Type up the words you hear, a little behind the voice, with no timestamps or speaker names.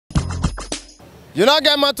You not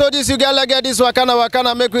get motor this, you get like this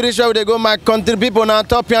wakana make we reach where they go my country people now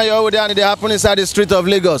top here your over there and they happen inside the street of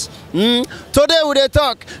Lagos. Today we dey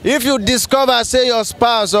talk. If you discover say your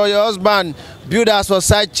spouse or your husband build house for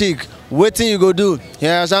side chick, wetin you go do?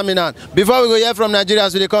 Yeah, now. Before we go hear from Nigeria,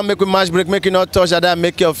 so they come make we match break, make you not touch that,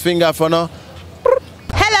 make your finger for now.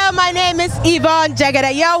 Hello, my name is Yvonne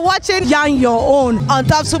Jagada. You're watching Yarn Your Own on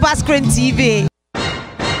Top Super Screen TV.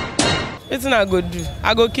 Wetin I go do?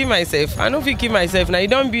 I go kill myself. I no fit kill myself. Now you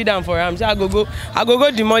don't build am for am. So I go go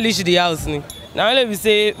demolish the house. Now only we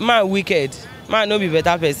say man wicked. Man no be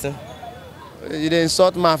better person. You dey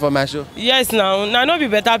insult man for my show? Yes, now no be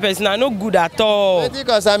better person. I no good at all. Wetin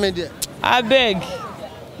concern me there? I beg.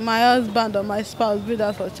 My husband or my spouse build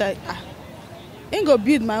house for child. Ain't go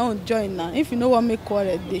build my own joint now. If you know what make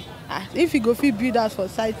quarrel dey. If you go fit build house for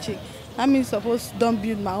side chick, I mean suppose don't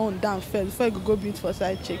build my own down first before you go build for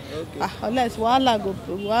side chick. Okay. Unless wahala go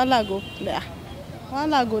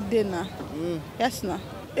there now. Yes now.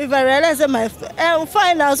 If I realize that my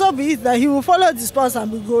fine now, so be it that he will follow the spouse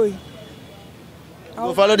and be going. You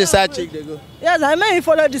will follow the side chick they go? Yes, I mean he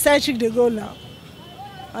follow the side chick they go now.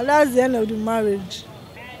 And that's the end of the marriage.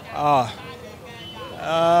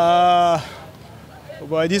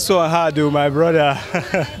 But this one hard though, my brother.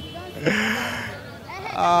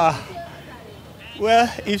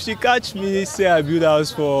 Well, if she catch me, say I build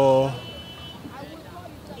house for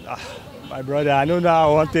my brother, I don't know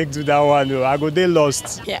how I want to take to that one though. I go there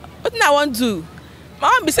lost. Yeah, what I want to do? My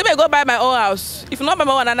mom be say me go buy my own house. If you not buy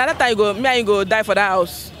my own, another time you go, me and you go die for that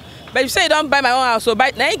house. But if you say you don't buy my own house, so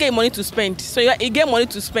buy now you get money to spend. So you get money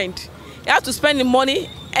to spend. You have to spend the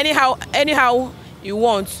money anyhow you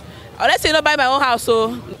want. Unless you don't buy my own house,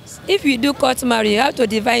 so if you do court marriage, you have to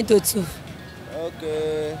divide into two.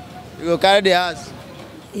 Okay. You go carry the house?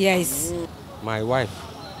 Yes. My wife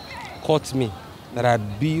caught me that I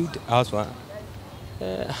build house for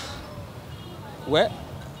her. Well,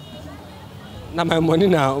 not my money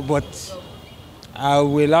now, but I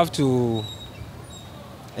will have to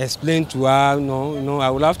explain to her, no, I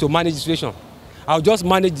will have to manage the situation. I'll just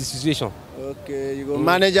manage the situation. Okay, you go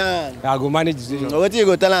manage her? I go manage the situation. What you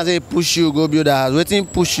go tell her and say push you, go build a house?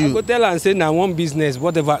 What push you? I go tell her and say now one business,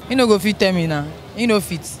 whatever. You no go fit tell me now. You no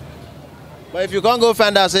fit. But if you can't go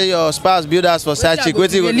find out say your spouse build house for side chick,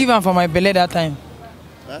 what you go do? Leave am for my belly that time.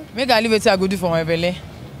 Huh? Make I leave it I go do for my belly.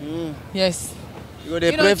 Yes. You go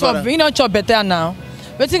dey pray for her? You don't chop better now.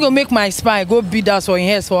 Wetin go make my spy go build house for him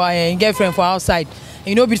house for him girlfriend for outside.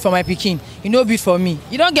 You no build for my pikin. You no build for me.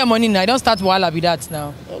 You don't get money now. You don't start wahala with that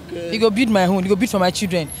now. Okay. You go build my own. You go build for my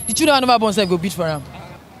children. The children I never born self go build for them.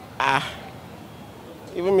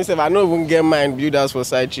 Even myself, I don't even get mine build house for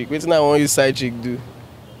side chick. Wetin I want you side chick do?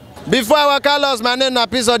 Before I waka lost, my name na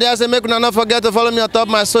Peace Odia. Say make una not forget to follow me on top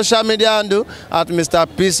my social media handle at Mr.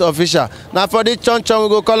 Peace Official. Now for this chon we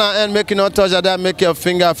go call and end, make you not touch that, make your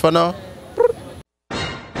finger for now.